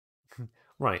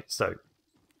Right, so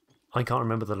I can't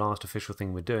remember the last official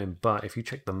thing we're doing, but if you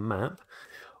check the map,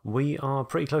 we are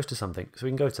pretty close to something. So we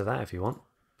can go to that if you want.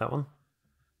 That one.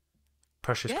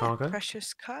 Precious Yeah, cargo.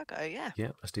 precious cargo, yeah. Yeah,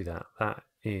 let's do that. That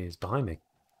is behind me.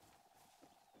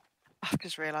 I've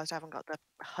just realised I haven't got the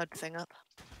HUD thing up.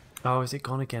 Oh, is it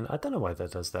gone again? I don't know why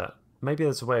that does that. Maybe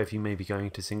there's a way of you maybe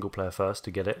going to single player first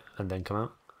to get it and then come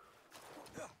out.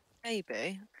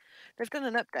 Maybe. They've done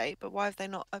an update, but why have they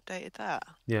not updated that?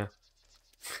 Yeah.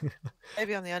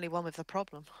 Maybe I'm the only one with the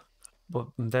problem.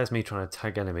 Well, there's me trying to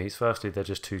tag enemies. Firstly, they're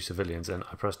just two civilians, and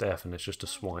I pressed F and it's just a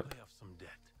swipe.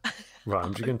 Right,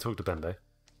 I'm just going to talk to Bembe.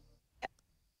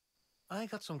 I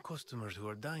got some customers who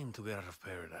are dying to get out of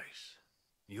paradise.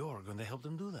 You're going to help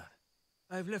them do that.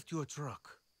 I've left you a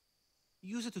truck.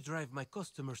 Use it to drive my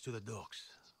customers to the docks,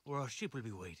 or our ship will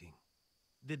be waiting.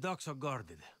 The docks are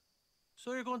guarded,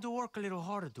 so you're going to work a little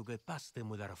harder to get past them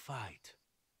without a fight.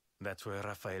 That's where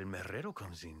Rafael Merrero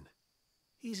comes in.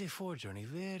 He's a forger and a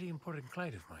very important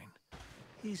client of mine.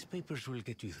 His papers will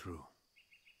get you through.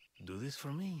 Do this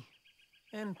for me,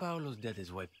 and Paolo's debt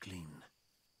is wiped clean.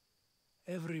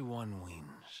 Everyone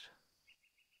wins.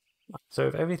 So,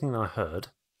 of everything that I heard,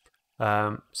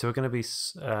 so we're going to be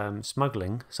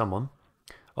smuggling someone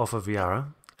off of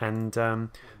Yaran, and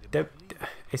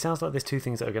it sounds like there's two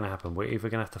things that are going to happen. We're either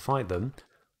going to have to fight them,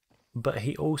 but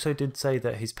he also did say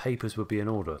that his papers would be in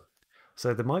order.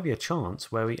 So there might be a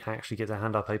chance where we actually get to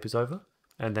hand our papers over,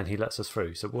 and then he lets us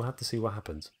through. So we'll have to see what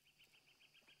happens.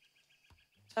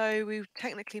 So we're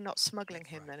technically not smuggling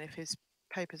him then if his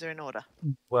papers are in order.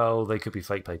 Well, they could be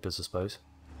fake papers, I suppose.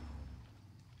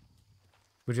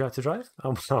 Would you like to drive?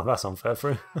 Oh, no, that's unfair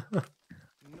for him.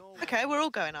 Okay, we're all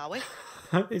going, are we?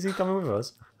 Is he coming with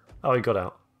us? Oh, he got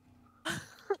out.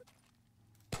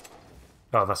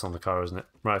 Oh, that's on the car, isn't it?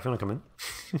 Right, if you want to come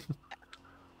in.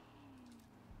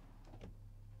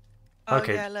 Oh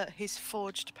Okay. yeah, look, he's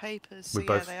forged papers, so We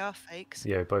both, yeah, they are fakes.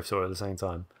 Yeah, we both saw it at the same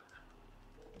time.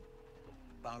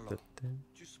 Paolo,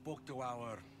 just spoke to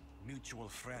our mutual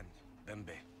friend,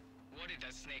 Bembe. What did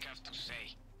that snake have to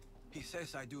say? He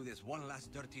says I do this one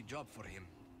last dirty job for him.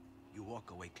 You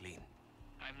walk away clean.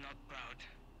 I'm not proud,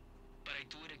 but I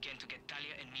do it again to get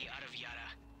Talia and me out of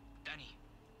Yara. Dani,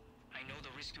 I know the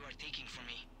risk you are taking for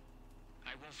me.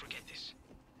 I won't forget this.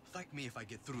 Thank me if I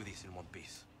get through this in one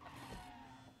piece.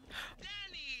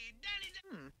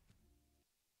 Dani!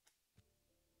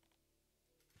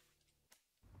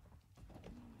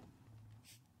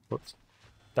 Whoops.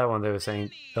 That one they were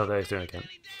saying... Oh, they're doing it again.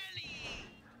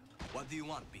 What do you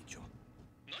want, Picho?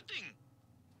 Nothing.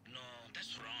 No,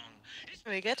 that's wrong. It's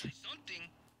Very good. something.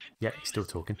 Yeah, he's still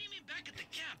talking. Meet me back at the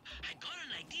camp. I got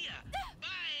an idea.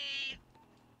 Bye.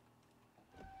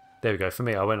 There we go. For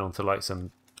me, I went on to like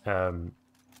some... went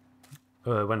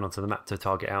onto the map to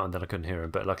target out and then I couldn't hear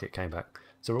him, but luckily it came back.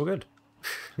 So we're all good.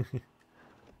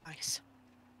 Nice.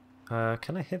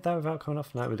 Can I hit that without coming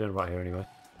off? No, we're doing it right here anyway.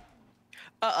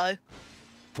 Uh-oh.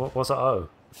 What was that? Oh.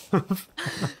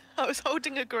 I was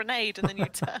holding a grenade and then you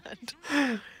turned.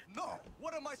 No!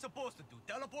 What am I supposed to do?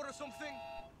 Teleport or something?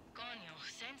 Coño,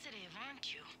 sensitive,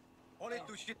 aren't you? Only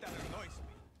do shit that annoys me.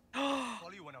 I'll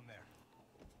call you when I'm there.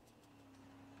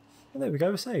 Well, there we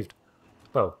go. We're saved.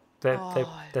 Well,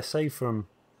 they're saved from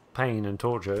pain and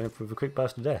torture with a quick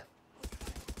burst of death.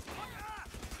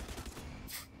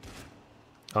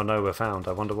 Oh no, we're found.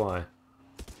 I wonder why.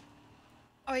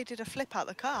 Oh, he did a flip out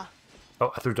the car.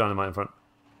 Oh, I threw dynamite in front.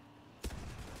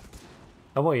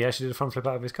 Oh, what? He actually did a front flip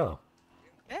out of his car?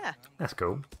 Yeah. That's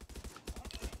cool.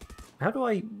 How do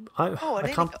I Oh,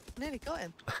 I can't... nearly got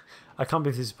him. I can't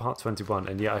believe this is part 21,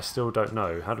 and yet I still don't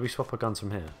know. How do we swap our guns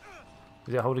from here?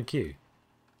 Is it holding Q?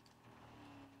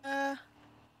 Yeah.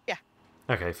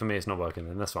 Okay, for me it's not working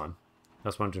then, that's fine. I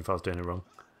was wondering if I was doing it wrong.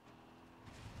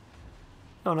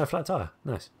 Oh no, flat tyre.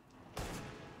 Nice.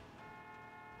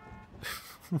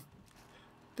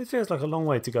 This feels like a long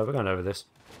way to go. We're going over this.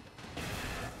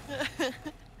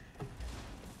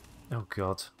 Oh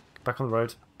god. Back on the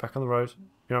road. Back on the road.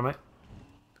 You alright, mate?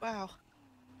 Wow.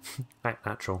 Act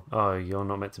natural. Oh, you're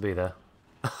not meant to be there.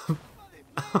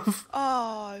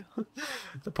 Oh.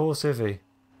 The poor civvy.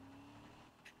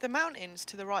 The mountains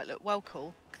to the right look well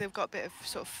cool. They've got a bit of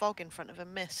sort of fog in front of a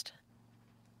mist.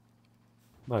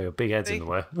 Well, your big head's in the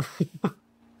way.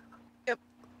 Yep.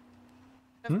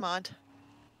 Never mind.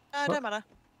 Don't matter.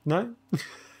 No?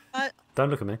 Uh, Don't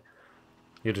look at me.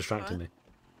 You're distracting me.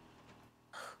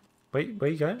 Wait, where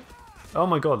you going? Oh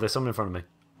my god, there's someone in front of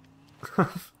me.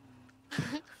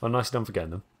 Well, nicely done for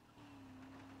getting them.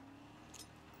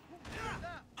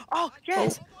 Oh,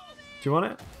 yes! Do you want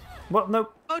it? What? No.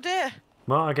 Oh dear!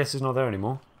 Well, I guess it's not there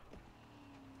anymore.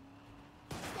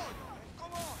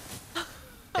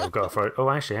 I've got to throw. Oh,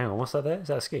 actually, hang on. What's that there? Is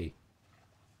that a ski?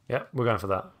 Yep, we're going for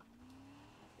that.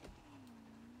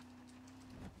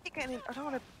 Keep getting in. I don't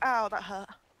want to. Ow, that hurt.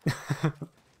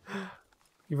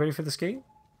 You ready for the ski?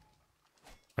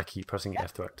 I keep pressing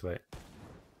F to activate.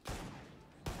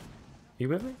 You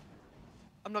with me?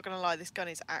 I'm not going to lie, this gun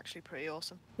is actually pretty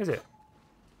awesome. Is it?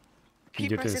 Keep You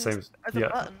did the pressing same as other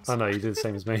buttons. I know you did the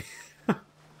same as me.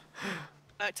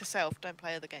 Note to self, don't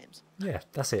play other games. Yeah,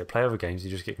 that's it. Play other games, you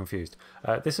just get confused.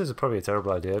 This is probably a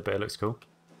terrible idea, but it looks cool.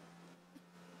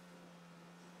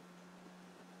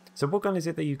 So what gun is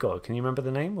it that you got? Can you remember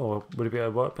the name, or would it be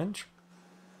a workbench?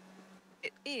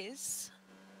 It is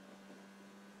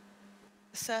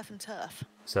Surf and Turf.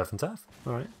 Surf and Turf?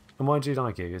 Alright. And why do you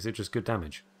like it? Is it just good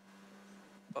damage?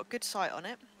 Got a good sight on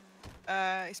it.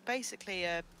 It's basically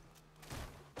a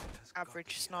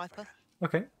average sniper.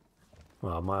 Okay.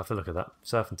 Well, I might have to look at that.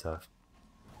 Surf and Turf.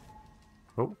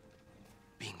 Oh,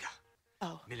 Binga.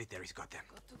 Oh. Military's got them.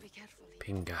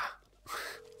 Pinga.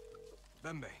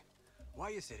 Bembe, why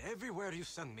is it everywhere you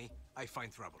send me, I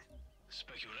find trouble?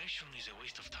 Speculation is a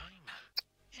waste of time.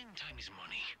 And time is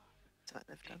money. That's what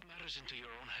they've done. Take matters into your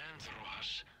own hands,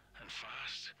 Rojas. And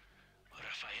fast.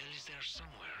 Rafael is there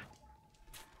somewhere.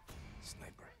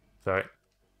 Sniper. Sorry.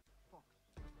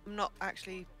 I'm not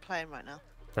actually playing right now.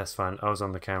 That's fine. I was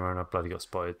on the camera and I bloody got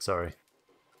spotted. Sorry.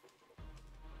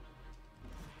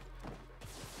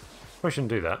 Probably shouldn't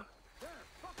do that.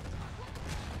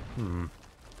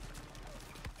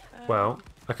 Well,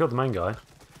 I killed the main guy.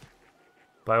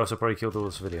 But I also probably killed all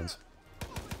the civilians.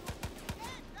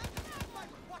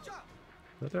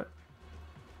 Did I do it?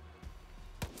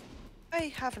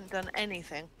 I haven't done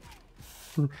anything.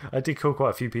 I did kill quite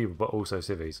a few people, but also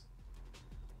civvies.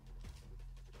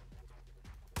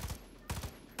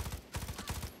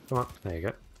 Come on, there you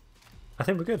go. I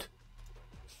think we're good.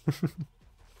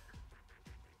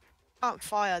 Can't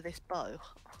fire this bow.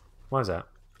 Why is that?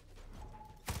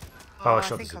 Oh, I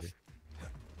shot the think civvy.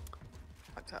 I've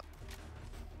fucked up.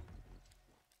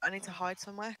 I need to hide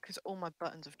somewhere because all my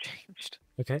buttons have changed.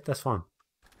 Okay, that's fine.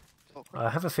 I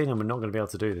have a feeling we're not going to be able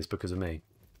to do this because of me.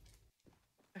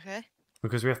 Okay.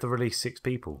 Because we have to release 6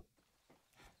 people.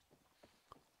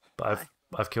 But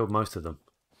I've killed most of them.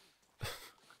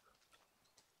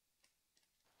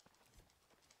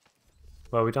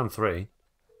 Well, we've done 3. Is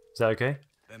that okay?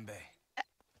 Bembe,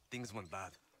 things went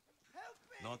bad.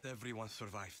 Not everyone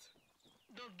survived.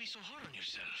 Don't be so hard on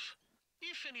yourself.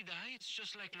 If any die, it's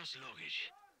just like lost luggage.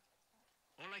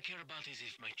 All I care about is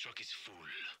if my truck is full.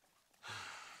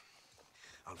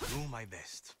 I'll do my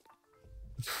best.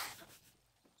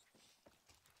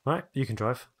 Right, you can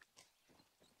drive.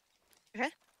 Okay.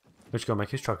 We're just going to make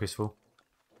his truck is full.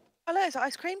 Oh, there's an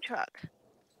ice cream truck.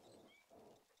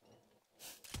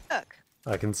 Look.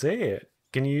 I can see it.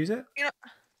 Can you use it? You're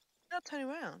not turning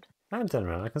around. I'm turning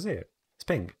around. I can see it. It's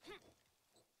pink.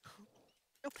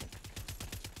 Nope.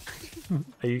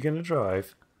 Are you going to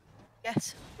drive?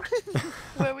 Yes.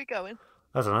 Where are we going?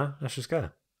 I don't know. Let's just go.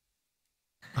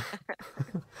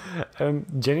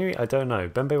 Genuinely, I don't know.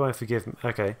 Bembe won't forgive me.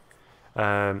 Okay.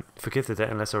 Forgive the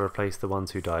debt unless I replace the ones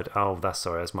who died. Oh, that's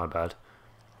my bad.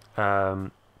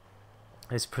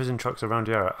 There's prison trucks around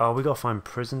Yaran. Oh, we got to find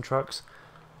prison trucks.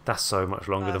 That's so much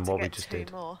longer than what we just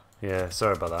did. More. Yeah,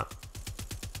 sorry about that.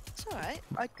 It's alright.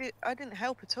 I didn't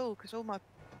help at all because all my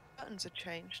buttons had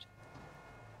changed.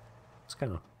 What's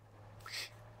going on?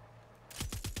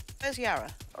 Where's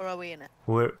Yara? Or are we in it?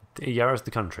 Yara's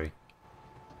the country.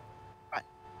 Right.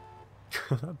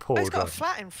 That poor Oh, he's got a driver.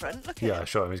 flat in front. Look at Yeah, I him.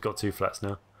 shot him. He's got 2 flats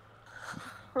now.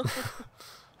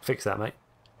 Fix that, mate.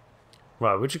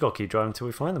 Right, we just got to keep driving until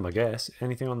we find them, I guess.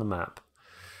 Anything on the map?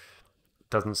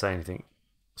 Doesn't say anything.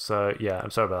 So, yeah,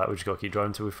 I'm sorry about that. We just got to keep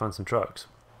driving until we find some trucks.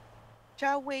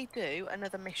 Shall we do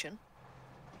another mission?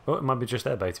 Oh, it might be just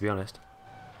their bay, to be honest.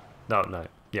 No.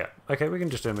 Yeah. Okay, we can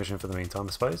just do a mission for the meantime,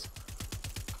 I suppose.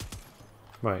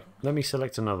 Right, let me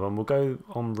select another one. We'll go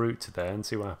en route to there and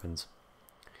see what happens.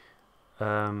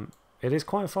 It is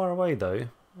quite far away, though,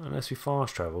 unless we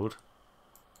fast travelled.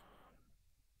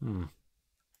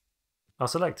 I'll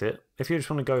select it. If you just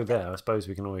want to go there, I suppose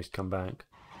we can always come back.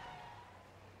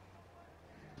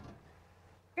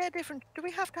 Get a different. Do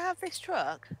we have to have this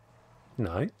truck?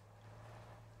 No. Okay.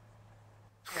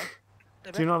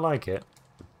 Do you not like it?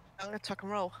 I'm gonna tuck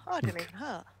and roll. Oh, I didn't even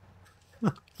hurt.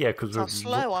 Yeah, because That's how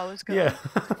slow I was going. Yeah,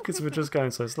 because we're just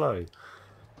going so slow.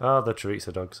 Ah, the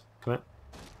chorizo dogs. Come here.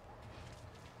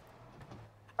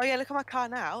 Oh yeah, look at my car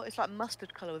now. It's like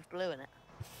mustard colour with blue in it.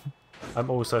 I'm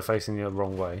also facing the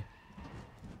wrong way.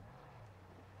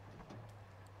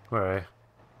 Where are you?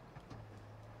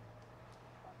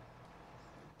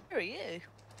 Who are you?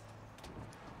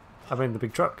 I'm in the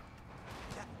big truck.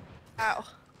 Ow.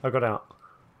 I got out.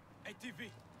 ATV.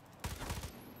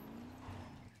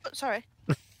 Oh, sorry.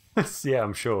 Yeah,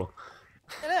 I'm sure.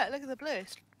 Hey, look at the blue.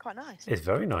 It's quite nice. It's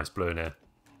very nice blue in here.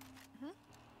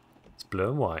 It's blue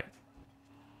and white.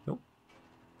 Oh.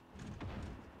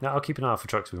 Now I'll keep an eye out for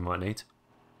trucks we might need.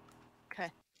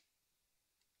 Okay.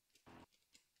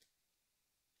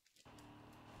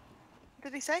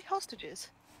 Did he say hostages?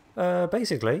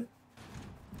 Basically,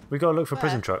 we gotta look for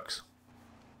prison Where? trucks.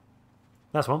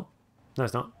 That's one. No,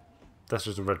 it's not. That's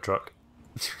just a red truck.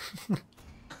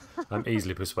 I'm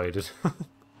easily persuaded.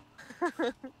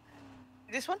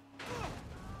 This one?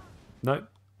 No.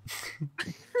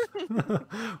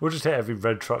 We'll just hit every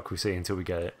red truck we see until we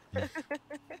get it.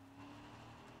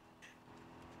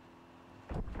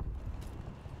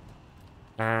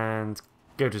 And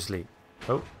go to sleep.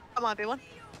 Oh, That might be one.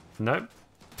 no.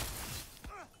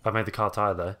 I made the car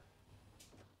tyre there.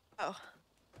 Oh.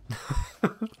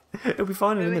 It'll be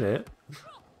fine in a Really? minute.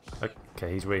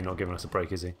 Okay, he's really not giving us a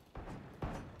break, is he?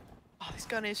 Oh, this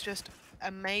gun is just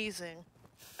amazing.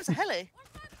 There's a heli.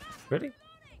 Really?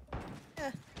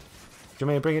 Yeah. Do you want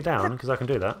me to bring it down? Because I can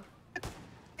do that.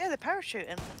 Yeah, they're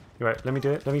parachuting. You're right, let me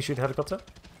do it. Let me shoot the helicopter.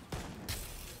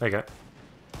 There you go.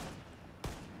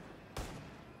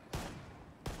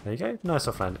 There you go. Nice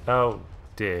soft landing. Oh,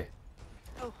 dear.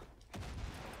 Oh,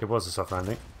 It was a soft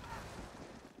landing.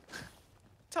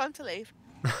 time to leave.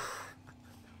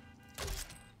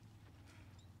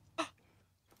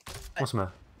 What's the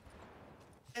matter?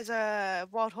 There's a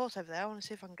wild horse over there. I want to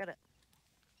see if I can get it.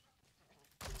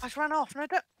 I just ran off. No,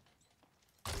 don't.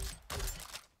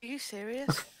 Are you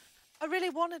serious? I really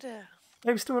wanted it.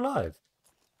 It was still alive.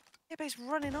 Yeah, but he's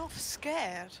running off,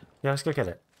 scared. Yeah, let's go get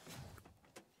it.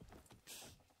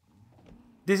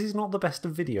 This is not the best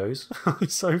of videos.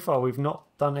 So far, we've not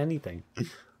done anything.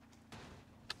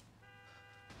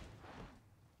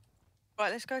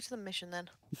 Right, let's go to the mission then.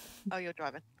 Oh, you're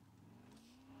driving.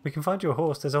 We can find you a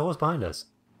horse. There's a horse behind us.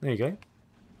 There you go.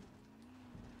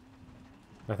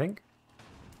 I think.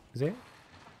 Is it?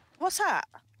 What's that?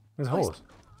 There's a Oh, it's- horse.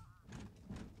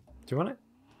 Do you want it?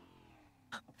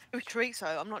 It was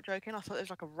chorizo. I'm not joking. I thought it was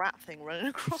like a rat thing running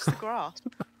across the grass.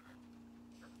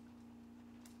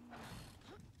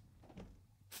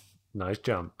 Nice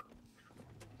jump.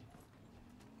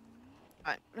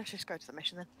 Right, let's just go to the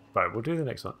mission then. Right, we'll do the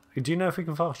next one. Do you know if we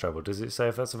can fast travel? Does it say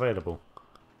if that's available?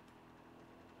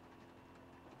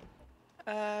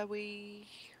 We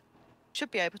should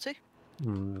be able to.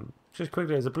 Just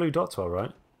quickly, there's a blue dot to our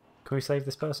right. Can we save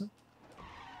this person?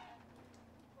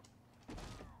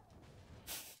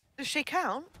 Does she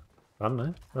count? I don't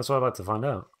know. That's what I'd like to find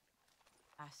out.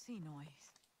 Así no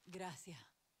es. Gracias.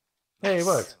 Hey, it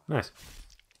worked. Nice.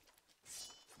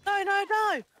 No, no,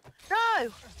 no! No!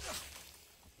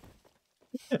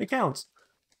 It counts.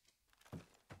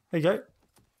 There you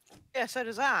Yeah, so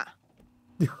does that.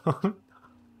 go.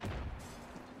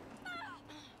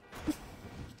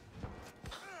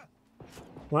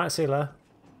 Right, see you later.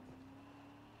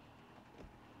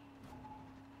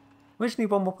 We just need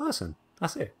one more person.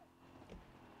 That's it.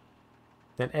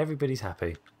 Then everybody's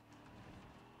happy.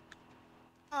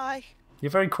 Bye.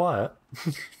 You're very quiet.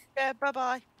 Yeah,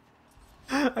 bye-bye.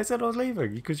 I said I was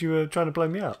leaving because you were trying to blow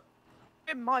me up.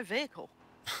 In my vehicle.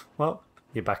 Well,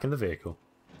 you're back in the vehicle.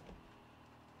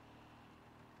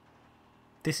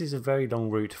 This is a very long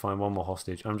route to find one more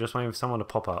hostage. I'm just waiting for someone to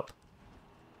pop up.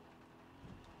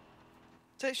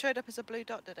 So it showed up as a blue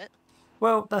dot, did it?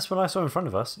 Well, that's what I saw in front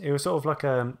of us. It was sort of like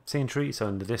seeing chorizo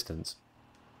in the distance.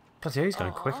 Bloody hell, he's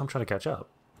going quick. I'm trying to catch up.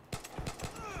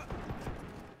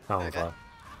 Oh, I'm on fire.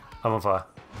 I'm on fire.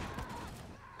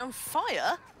 On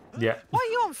fire? Yeah. Why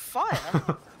are you on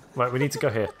fire? Right, we need to go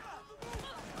here.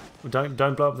 Don't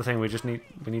blow up the thing. We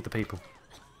need the people.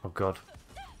 Oh God.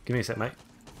 Give me a sec, mate.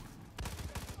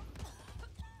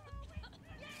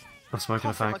 I'm smoking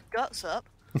a Coughing fag. my guts up.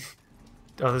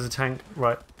 Oh, there's a tank.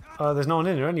 Right. Oh, there's no one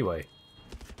in here anyway.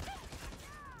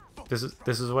 This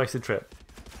is a wasted trip.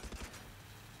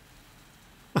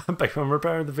 Babe, I'm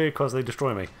repairing the vehicle as they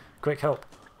destroy me. Quick, help.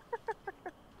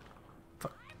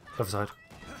 Fuck. Other side.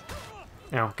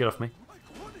 Ow, get off me.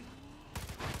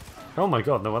 Oh my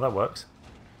God, no, well that works.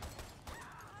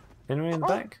 Anyone in the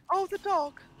back? Oh, the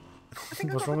dog. I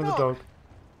think What's I got wrong with the dog?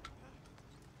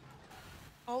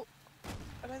 Oh,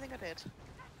 I don't think I did.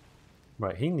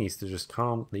 Right, he needs to just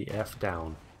calm the F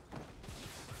down.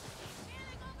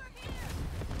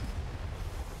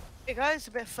 Here you go, it's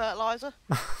a bit of fertiliser.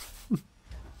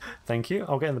 Thank you.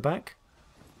 I'll get in the back.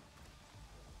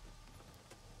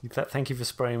 Thank you for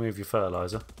spraying me with your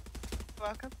fertiliser. You're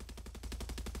welcome.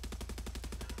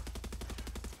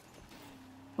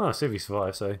 Well, Civi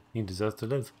survived, so he deserves to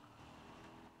live.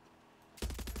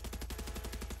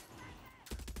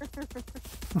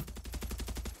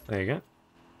 There you go.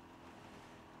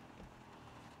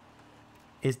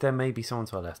 Is there maybe someone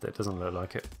to our left? It doesn't look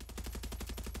like it.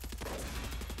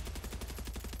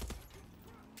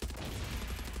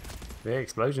 Yeah,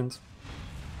 explosions.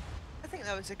 I think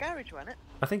that was a garage, wasn't it?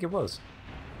 I think it was.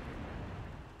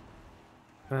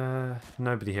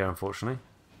 Nobody here, unfortunately.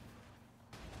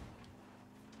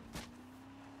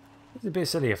 It's a bit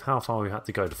silly of how far we had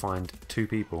to go to find 2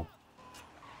 people.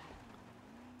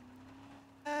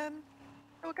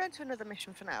 We're going to another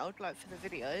mission for now, like for the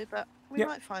video, but we Yep.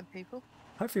 might find people.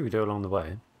 Hopefully we do along the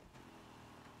way.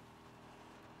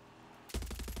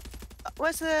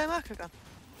 Where's the marker gone?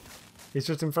 It's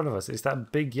just in front of us. It's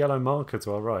that big yellow marker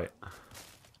to our right. I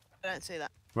don't see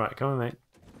that. Right, come on, mate.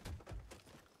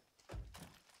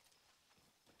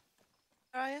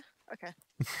 Where are you? Okay.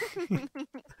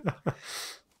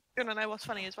 You want to know what's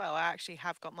funny as well? I actually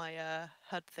have got my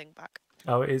HUD thing back.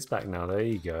 Oh, it is back now. There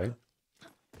you go.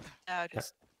 I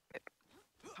just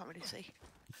can't really see.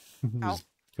 Ow.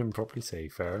 Couldn't properly see.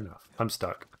 Fair enough. I'm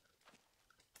stuck.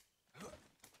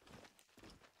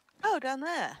 Oh, down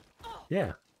there.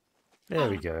 Yeah. There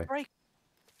we go.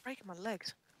 Breaking my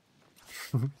legs.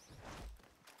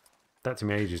 That took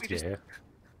me ages We to get just- here.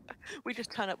 We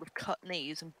just turn up with cut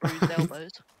knees and bruised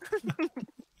elbows.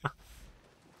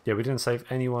 Yeah, we didn't save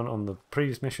anyone on the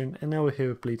previous mission, and now we're here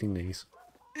with bleeding knees.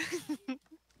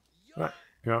 Right.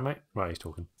 You alright, mate? Right, he's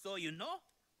talking. So you know,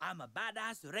 I'm a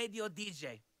badass radio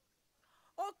DJ.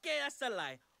 Okay, that's a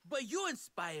lie. But you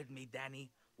inspired me, Dani,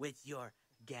 with your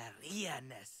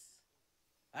guerrilla-ness.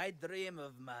 I dream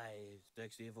of my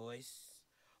sexy voice,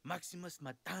 Maximus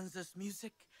Matanza's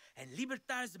music, and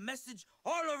Libertad's message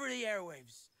all over the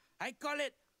airwaves. I call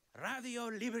it Radio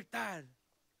Libertad.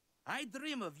 I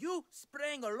dream of you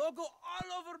spraying a logo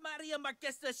all over Maria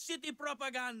Marquesa's shitty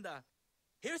propaganda.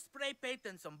 Here's spray paint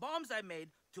and some bombs I made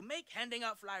to make handing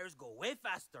out flyers go way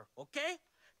faster, okay?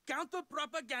 Counter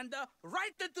propaganda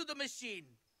right into the machine.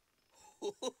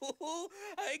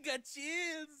 I got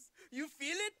chills. You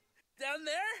feel it down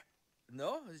there?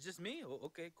 No, it's just me. Oh,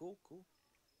 okay, cool.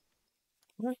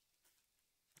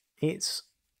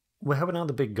 We're helping out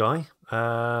the big guy.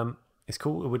 It's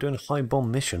cool. We're doing a high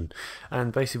bomb mission,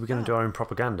 and basically we're going to do our own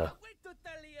propaganda,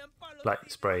 like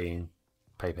spraying,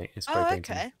 spray painting,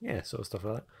 okay. yeah, sort of stuff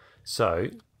like that. So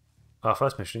our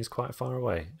first mission is quite far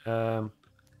away. I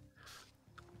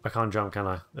can't jump, can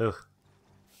I? Ugh.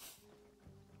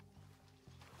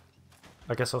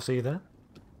 I guess I'll see you there.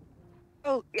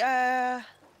 Oh, yeah.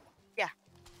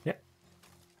 Yep.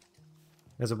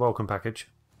 There's a welcome package.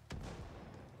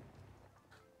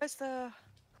 Where's the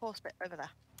horse bit over there?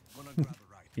 Gonna grab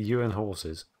a ride. You and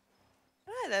horses.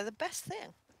 Oh, they're the best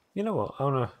thing. You know what? I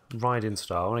want to ride in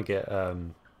style. I want to get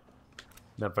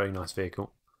that very nice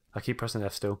vehicle. I keep pressing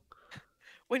F still.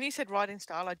 When you said riding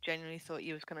style, I genuinely thought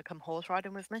you was going to come horse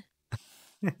riding with me.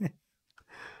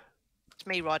 It's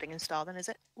me riding in style then, is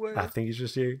it? I think it's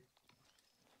just you.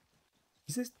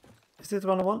 Is this the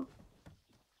one I want?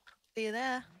 See you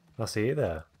there. I'll see you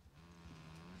there.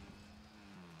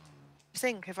 I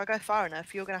think if I go far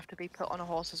enough, you're going to have to be put on a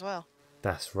horse as well.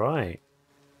 That's right.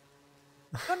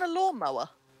 You're on a lawnmower.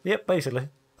 Yep, basically.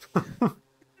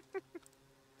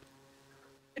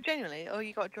 Genuinely, or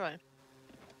you got a drone?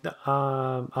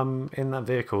 I'm in that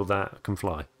vehicle that can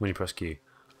fly when you press Q.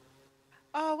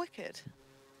 Oh, wicked.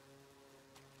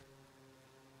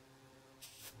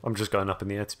 I'm just going up in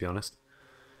the air, to be honest.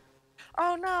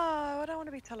 Oh no, I don't want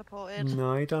to be teleported.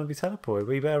 No, you don't want to be teleported.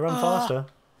 We better run faster.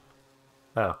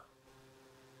 Oh.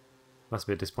 Must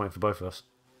be a disappointment for both of us.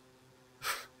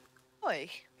 Oi.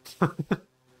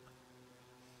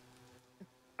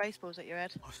 Baseballs at your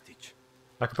head. Hostage.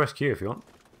 I can press Q if you want.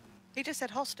 He just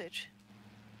said hostage.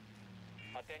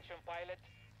 Attention pilot,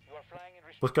 you are flying in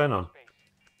What's going on?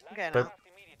 Okay, But- now.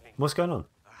 What's going on?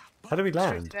 How do we Straight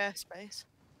land? to airspace.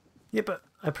 Yeah, but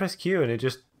I pressed Q and it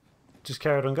just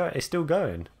carried on going. It's still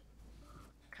going.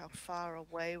 Look how far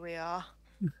away we are.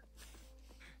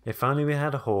 If only we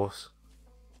had a horse.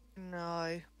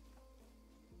 No.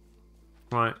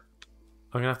 Right.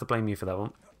 I'm going to have to blame you for that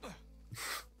one.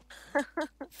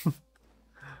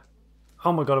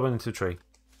 Oh my god, I went into a tree.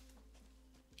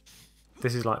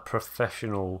 This is like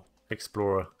professional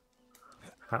explorer.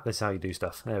 This is how you do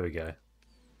stuff. There we go.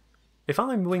 If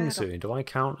I'm wingsuiting, do I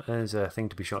count as a thing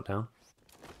to be shot down?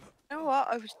 You know what?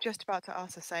 I was just about to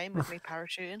ask the same with me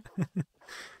parachuting. Do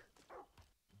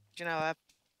you know, I've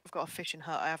got a fishing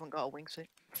hut. I haven't got a wingsuit.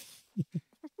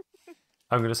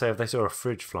 I'm going to say if they saw a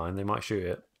fridge flying, they might shoot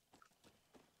it.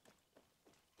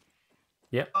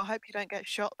 Yep. I hope you don't get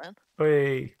shot then.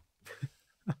 Oi.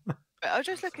 But I was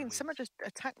just looking. Someone just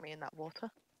attacked me in that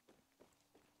water.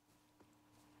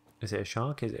 Is it a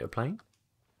shark? Is it a plane?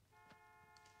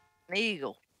 An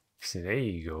eagle. There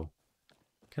you go.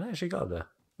 Can I actually go up there?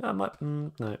 No, I might.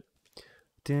 No.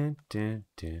 Dun, dun,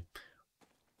 dun.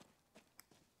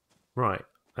 Right.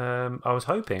 I was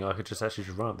hoping I could just actually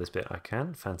run up this bit. I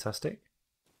can. Fantastic.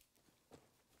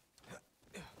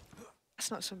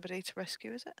 That's not somebody to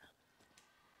rescue, is it?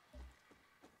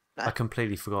 I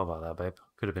completely forgot about that, babe.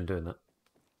 Could have been doing that.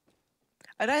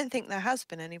 I don't think there has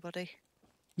been anybody.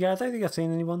 Yeah, I don't think I've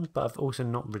seen anyone, but I've also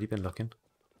not really been looking.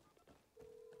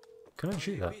 Can I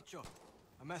shoot that? Bicho,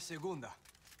 a más segunda.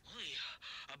 Uy,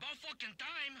 about fucking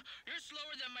time. You're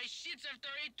slower than my shits after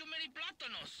I ate too many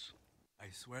plátanos. I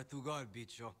swear to God,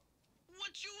 bicho.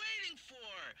 What you waiting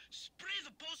for? Spray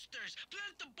the posters,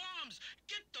 plant the bombs,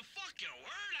 get the fucking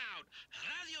word out.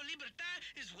 Radio Libertad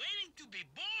is waiting to be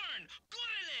born.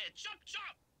 Córrele, chop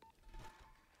chop.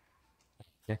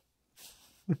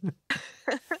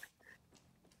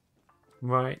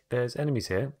 Right, there's enemies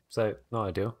here, so not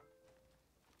ideal.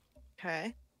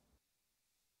 Okay.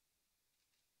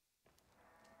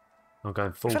 I'm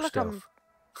going full like stealth.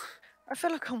 I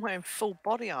feel like I'm wearing full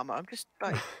body armor. I'm just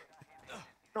like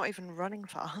not even running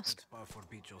fast. For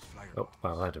bicho's flag. Oh,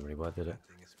 wow, that didn't really work, did it? That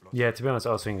thing is explosive. Yeah, to be honest,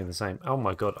 I was thinking the same. Oh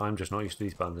my god, I'm just not used to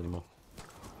these buttons anymore.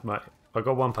 Right, I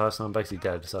got one person, I'm basically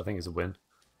dead, so I think it's a win.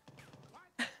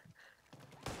 I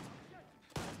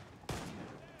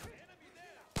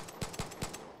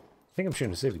think I'm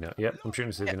shooting a civvy now. Yep, I'm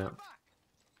shooting a civvy now.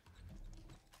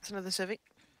 It's another civic.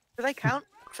 Do they count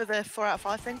for the 4 out of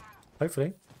 5 thing?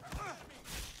 Hopefully.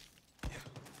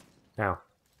 Ow.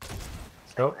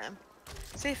 Take Oh. them.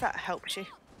 See if that helps you.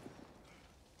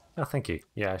 Oh, thank you.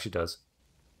 Yeah, she does.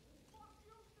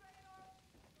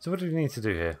 So what do we need to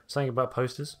do here? Something about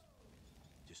posters?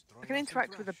 Just I can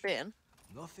interact with a bin.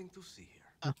 Nothing to see here.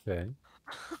 Okay.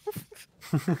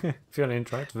 If you want to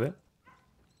interact with it.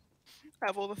 Out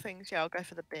of all the things, yeah, I'll go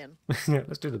for the bin. Yeah,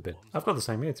 let's do the bin. I've got the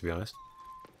same here, to be honest.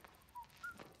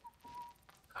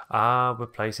 Ah, we're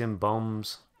placing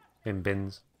bombs in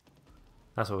bins.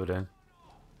 That's what we're doing.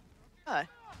 Oh.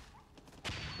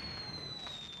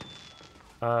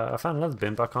 I found another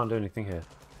bin, but I can't do anything here.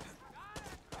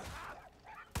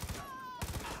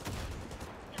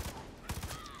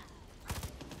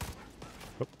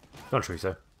 Oh, don't shoot,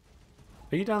 so.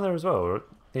 Are you down there as well? Or...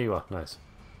 Here you are. Nice.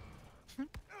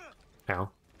 Ow.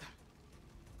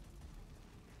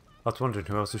 I was wondering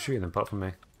who else was shooting them apart from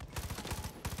me.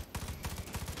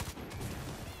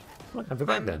 Right, have it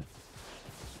back then.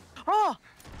 Oh!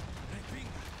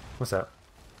 What's that?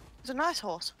 It's a nice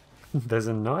horse. There's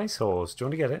a nice horse. Do you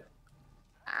want to get it?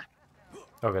 Ah.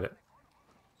 I'll get it.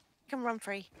 You can run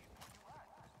free.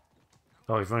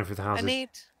 Oh, he's running through the houses. I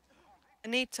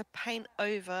need to paint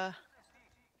over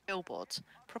billboards.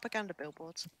 Propaganda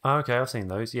billboards. Oh, okay, I've seen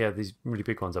those. Yeah, these really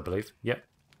big ones, I believe. Yep.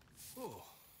 Oh,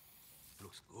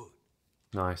 looks good.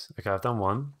 Nice. Okay, I've done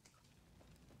one.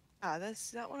 Ah,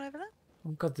 there's that one over there.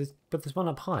 Oh god, but there's one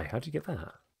up high. How'd you get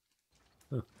that?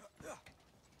 Oh.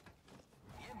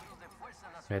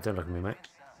 Yeah, don't look at me, mate.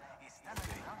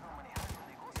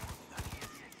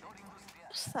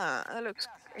 What's that? That looks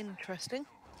interesting.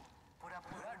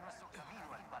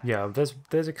 Yeah,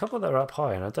 there's a couple that are up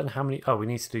high, and I don't know how many... Oh, we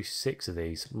need to do 6 of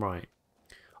these. Right.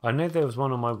 I know there was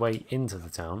one on my way into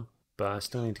the town, but I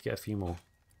still need to get a few more.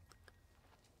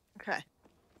 Okay.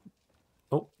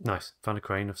 Oh, nice. Found a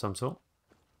crane of some sort.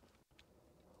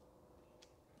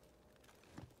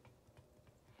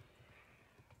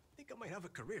 I think I might have a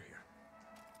career here.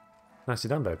 Nicely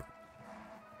done, babe.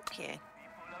 Okay.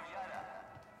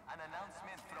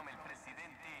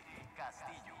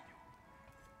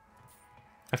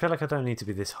 I feel like I don't need to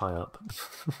be this high up.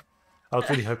 I was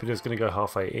really hoping it was going to go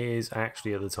halfway. It is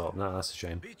actually at the top. No, that's a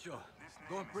shame. Bicho,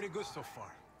 going pretty good so far.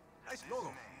 Nice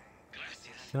logo.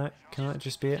 Can that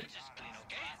just be it?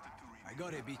 I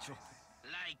got it, bicho.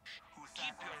 Like,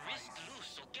 keep your wrist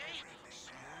loose, okay?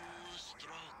 Smooth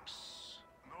strokes.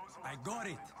 I got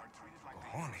it.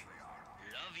 Cojones.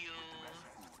 Love you.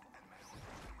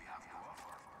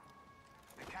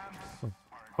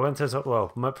 I went to the top, well,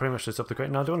 pretty much to the top of the crate.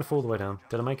 No, I don't want to fall all the way down.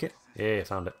 Did I make it? Yeah,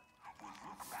 found it.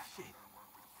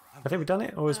 I think we've done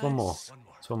it, or is one more?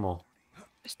 It's one more.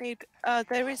 Just need.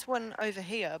 There is one over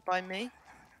here by me.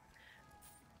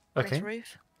 On Okay. this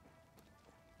roof.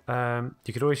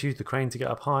 You could always use the crane to get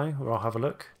up high, or I'll have a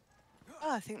look.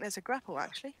 Oh, I think there's a grapple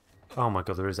actually. Oh my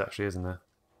god, there is actually, isn't there?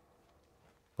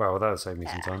 Wow, well, that'll save me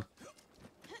some time.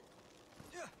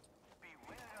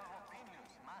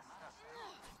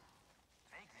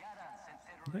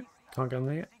 Okay, can't go in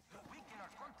there yet.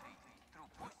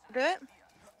 Do it?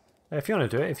 If you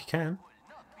want to do it, if you can.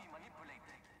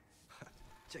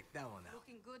 Check that one out.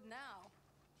 Looking good now.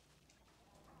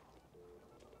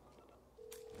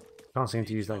 Can't seem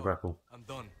to use that grapple. I'm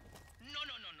done. No.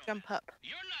 Jump up.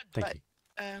 You're not Thank done.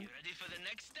 you. You ready for the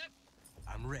next step?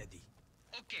 I'm ready.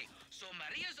 Okay, so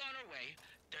Maria's on her way.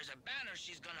 There's a banner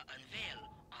she's gonna unveil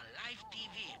on live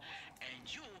TV, and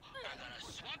you are gonna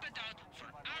swap it out for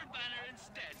our banner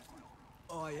instead.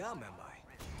 Oh, I am I?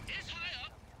 It's high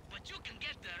up, but you can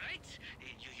get there, right?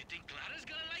 You think Clara's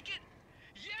gonna like it?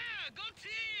 Yeah, go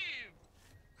team!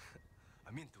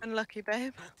 I'm into it. Unlucky,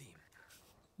 babe. Go team.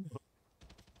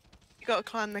 You got to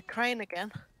climb the crane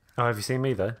again. Oh, have you seen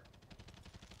me though?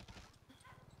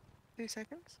 2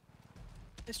 seconds.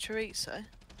 There's chorizo.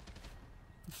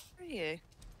 Where are you?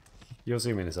 You'll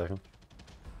zoom in a second.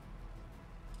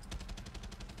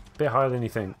 Bit higher than you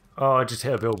think. Oh, I just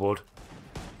hit a billboard.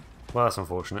 Well, that's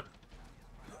unfortunate.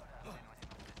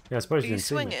 Yeah, I suppose Are you you didn't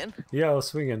see me. swinging? Yeah, I was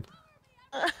swinging.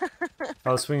 I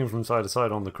was swinging from side to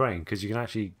side on the crane because you can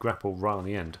actually grapple right on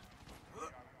the end.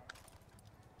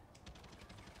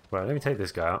 Right, let me take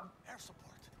this guy out. Air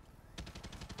support.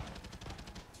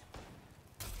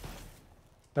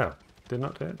 Oh, did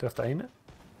not do it? Do I have to aim it?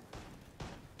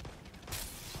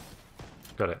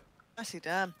 Got it. Nicely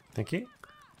done. Thank you.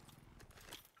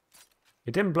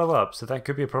 It didn't blow up, so that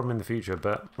could be a problem in the future,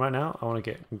 but right now I want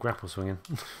to get grapple swinging.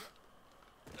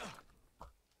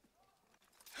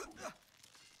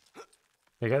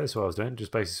 There you go, that's what I was doing,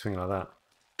 just basically swinging like that.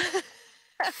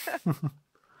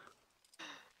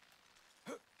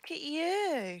 Look at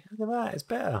you. Look at that, it's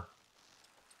better.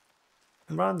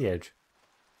 I'm right on the edge.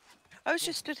 I was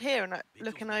just stood here and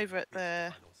looking over at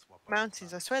the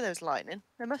mountains. I swear there's lightning.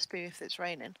 There must be if it's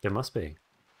raining. There must be.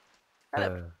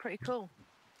 That looked pretty cool.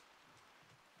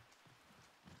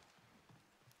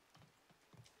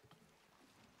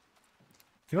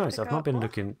 To be honest, Pick I've not up been what?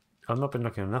 looking. I've not been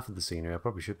looking enough at the scenery. I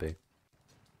probably should be.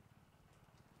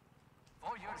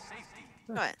 For your safety,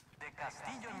 Right. the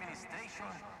Castillo administration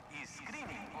is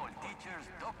screening all teachers,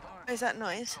 doctors, Where's that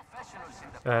noise? professionals in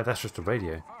the That's just a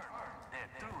radio. the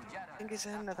true I Yaran. think it's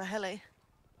another heli.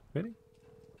 Really?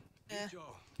 Yeah.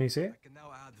 Joe, Can you see I it? can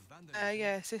now add vandalism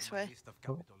Yeah, it's this to my way. list of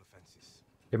capital offenses.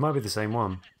 It might be the same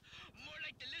one. More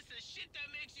like the list of shit that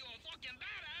makes you a fucking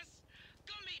badass.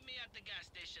 Come meet me at the gas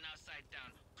station outside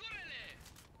town. Correle!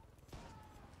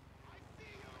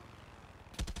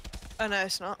 Oh no,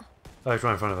 it's not. Oh, it's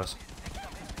right in front of us.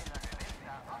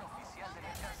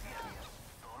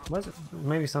 Why is it?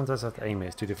 Maybe sometimes I have to aim it.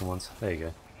 It's two different ones. There you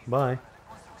go. Bye.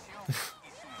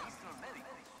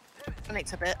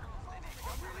 Panicked a bit.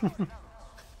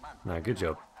 No, good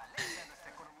job.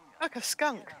 Like a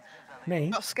skunk.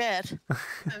 Me? Got scared.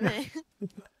 Of me.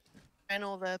 And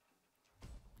all the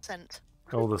scent.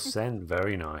 All the scent.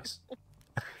 Very nice.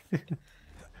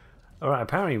 Alright,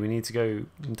 apparently we need to go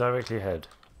directly ahead.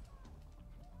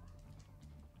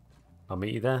 I'll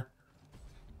meet you there.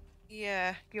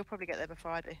 Yeah, you'll probably get there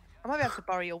before I do. I might be able to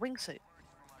borrow your wingsuit.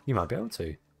 You might be able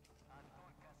to.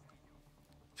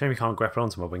 Shame you can't grapple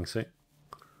onto my wingsuit.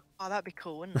 Oh, that'd be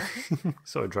cool, wouldn't it?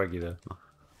 Sort of drag you there.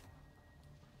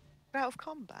 We're out of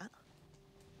combat.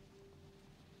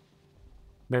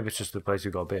 Maybe it's just the place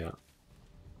we've got to be at.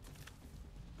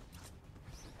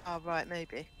 Oh, right,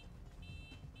 maybe.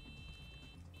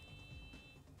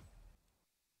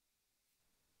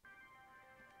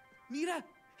 Mira,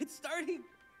 it's starting.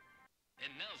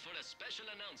 And now for a special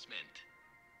announcement.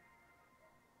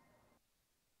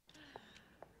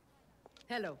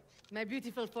 Hello, my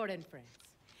beautiful foreign friends.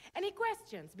 Any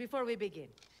questions before we begin?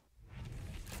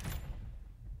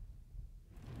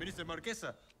 Minister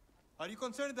Marquesa, are you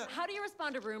concerned that... How do you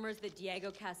respond to rumors that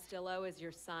Diego Castillo is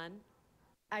your son?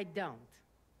 I don't.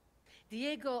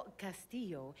 Diego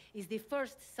Castillo is the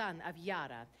first son of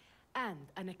Yara and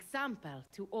an example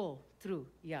to all true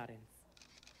Yarans.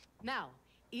 Now,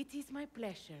 it is my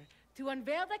pleasure to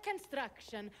unveil the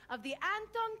construction of the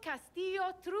Anton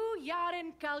Castillo True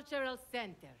Yaran Cultural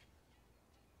Center.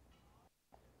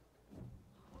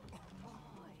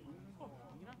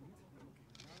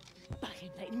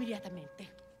 Bájenla inmediatamente.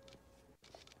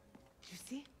 You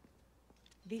see?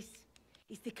 This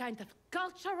is the kind of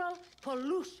cultural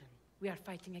pollution we are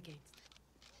fighting against.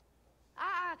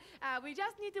 We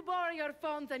just need to borrow your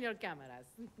phones and your cameras.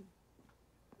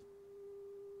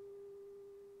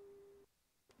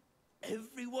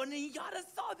 Everyone in Yara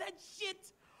saw that shit.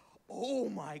 Oh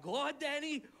my god,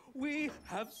 Danny. We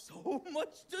have so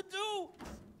much to do.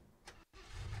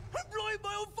 I'm blowing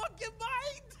my own fucking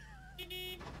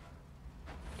mind.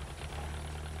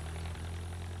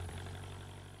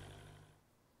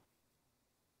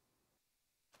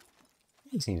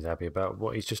 He seems happy about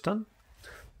what he's just done.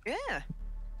 Yeah.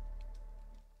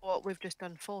 What we've just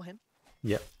done for him.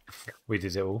 Yep, we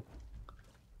did it all.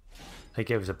 He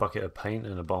gave us a bucket of paint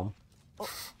and a bomb.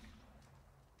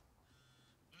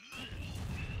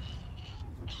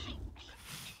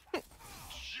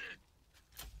 Shit.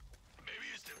 Maybe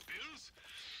it's the pills?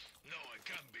 No, it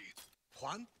can't be.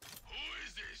 Juan? Who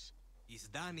is this? It's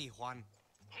Dani, Juan.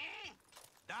 Who?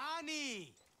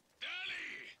 Dani! Dani!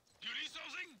 You need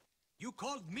something? You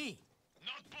called me.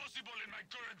 Not possible in my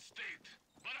current state.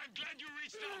 But I'm glad you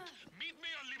reached out. Meet me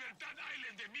on Libertad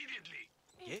Island immediately.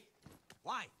 Yeah?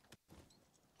 Why?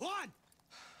 Juan!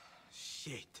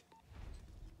 Shit.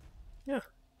 Yeah,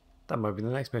 that might be the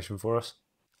next mission for us.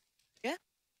 Yeah.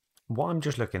 What I'm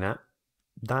just looking at,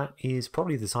 that is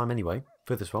probably the time anyway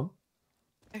for this one.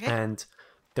 Okay. And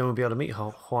then we'll be able to meet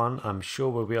Juan. I'm sure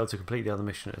we'll be able to complete the other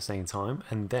mission at the same time.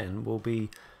 And then we'll be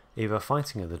either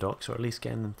fighting at the docks or at least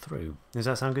getting them through. Does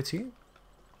that sound good to you?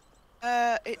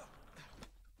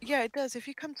 Yeah, it does. If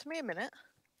you come to me a minute.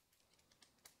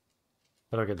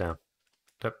 How do I get down?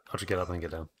 Yep, I'll just get up and get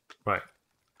down. Right.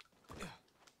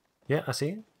 Yeah, I see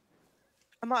it.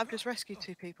 I might have just rescued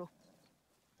 2 people.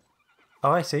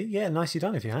 Oh, I see. Yeah, nicely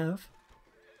done if you have.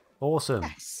 Awesome.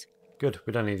 Yes. Good,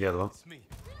 we don't need the other one. It's me.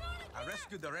 I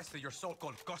rescued the rest of your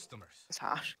so-called customers. It's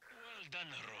harsh. Well done,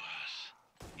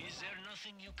 Rojas. Is there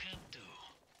nothing you can't do?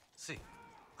 See,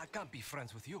 I can't be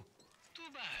friends with you. Too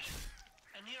bad.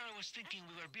 And here I was thinking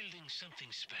we were building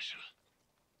something special.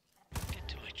 Get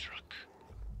to my truck.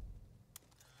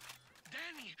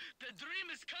 Dani, the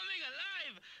dream is coming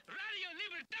alive! Radio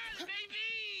Libertad,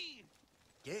 baby!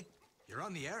 Yeah? You're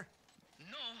on the air?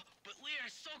 No, but we are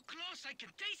so close I can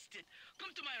taste it.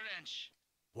 Come to my ranch.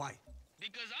 Why?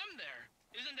 Because I'm there.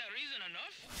 Isn't that reason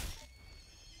enough?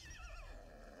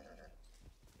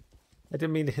 I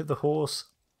didn't mean to hit the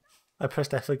horse. I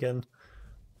pressed F again.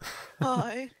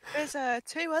 Hi. There's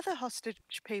 2 other hostage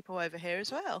people over here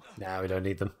as well. Nah, we don't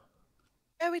need them.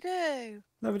 Yeah, we do.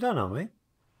 No, we don't, aren't we?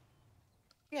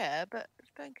 Yeah, but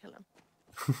don't kill them.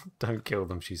 Don't kill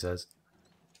them, she says.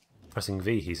 Pressing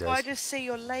V, he says. Oh, I just see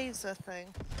your laser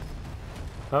thing.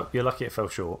 Oh, you're lucky it fell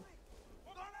short.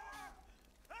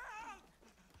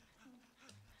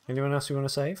 Anyone else you want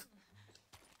to save?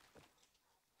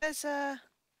 There's Did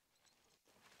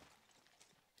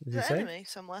you an say? enemy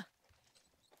somewhere.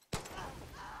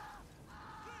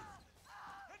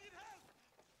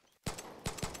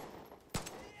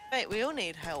 Mate, we all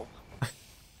need help.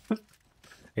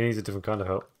 He needs a different kind of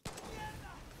help.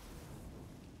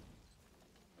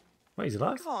 Wait, he's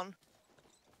alive? Come on.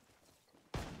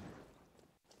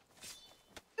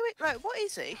 Wait, like, what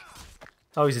is he?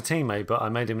 Oh, he's a teammate, but I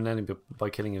made him an enemy by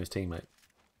killing his teammate.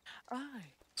 Oh.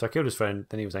 So I killed his friend,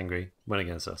 then he was angry, went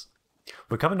against us.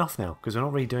 We're coming off now, because we're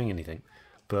not really doing anything.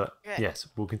 But Yeah. yes,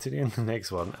 we'll continue in the next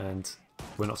one, and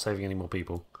we're not saving any more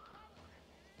people.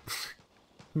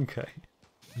 Okay.